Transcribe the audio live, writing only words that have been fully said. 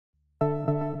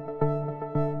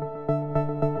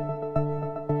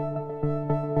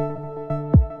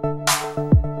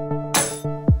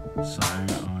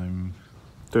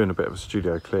doing a bit of a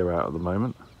studio clear out at the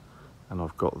moment, and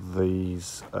I've got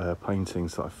these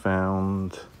paintings that I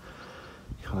found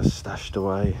kind of stashed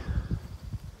away,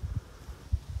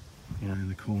 you know, in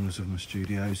the corners of my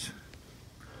studios.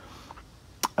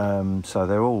 So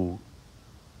they're all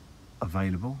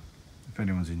available if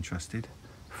anyone's interested,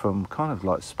 from kind of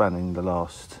like spanning the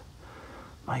last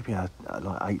maybe like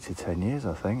 8 to 10 years,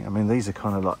 I think. I mean, these are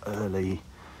kind of like early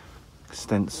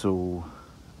stencil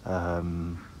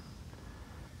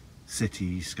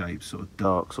cityscapes, sort of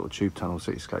dark sort of tube tunnel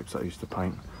cityscapes that I used to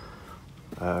paint.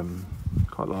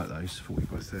 Quite like those, 40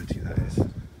 by 30 that is.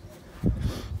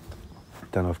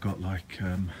 Then I've got like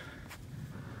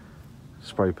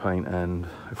spray paint and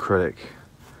acrylic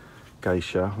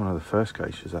geisha, one of the first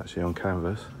geishas actually on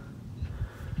canvas.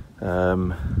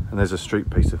 And there's a street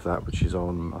piece of that which is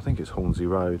on, I think it's Hornsey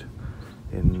Road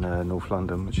in North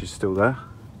London, which is still there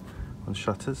on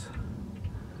shutters.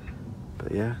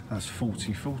 But yeah, that's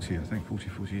 40-40, I think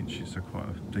 40 inches, so quite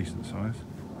a decent size.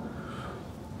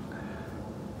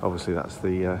 Obviously that's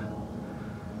the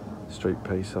street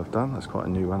piece I've done, that's quite a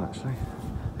new one actually.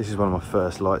 This is one of my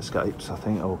first lightscapes, I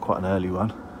think, or quite an early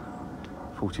one.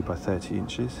 40 by 30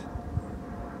 inches.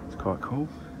 It's quite cool,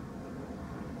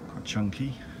 quite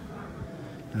chunky.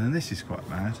 And then this is quite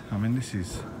mad. I mean, this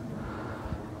is,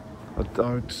 I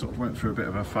sort of went through a bit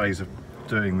of a phase of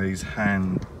doing these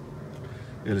hand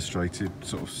illustrated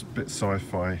sort of bit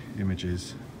sci-fi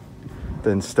images,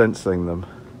 then stenciling them,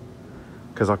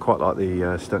 because I quite like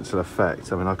the stencil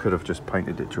effect. I mean, I could have just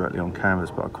painted it directly on canvas,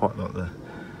 but I quite like the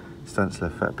stencil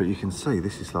effect. But you can see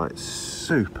this is like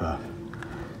super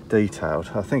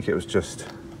detailed. I think it was just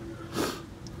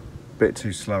a bit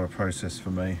too slow a process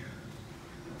for me.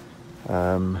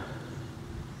 I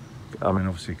mean,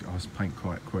 obviously I paint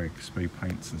quite quick, speed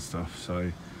paints and stuff,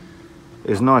 so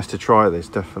it's nice to try this,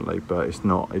 definitely, but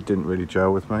it didn't really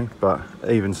gel with me. But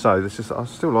even so, I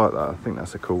still like that. I think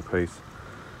that's a cool piece.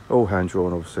 All hand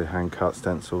drawn, obviously, hand cut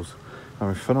stencils. I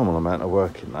mean, phenomenal amount of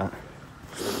work in that.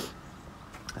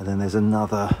 And then there's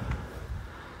another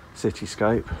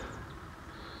cityscape,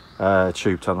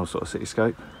 tube tunnel sort of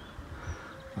cityscape,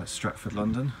 like Stratford,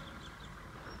 London.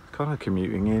 Kind of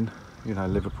commuting in, you know,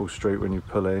 Liverpool Street, when you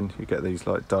pull in, you get these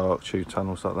like dark tube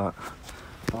tunnels like that.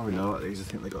 I really like these, I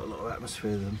think they've got a lot of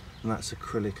atmosphere in them. And that's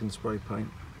acrylic and spray paint.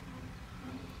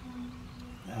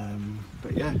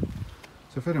 But yeah,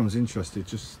 so if anyone's interested,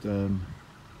 just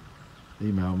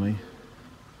email me,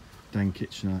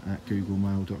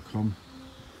 dankitchener@googlemail.com.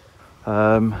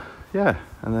 Yeah,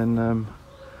 and then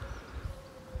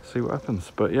see what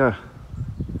happens. But yeah,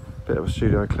 bit of a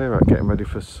studio clear out, getting ready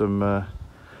for some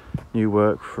new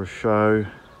work for a show,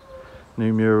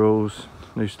 new murals,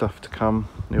 new stuff to come,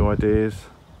 new ideas.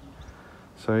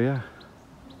 So yeah,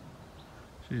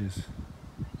 cheers.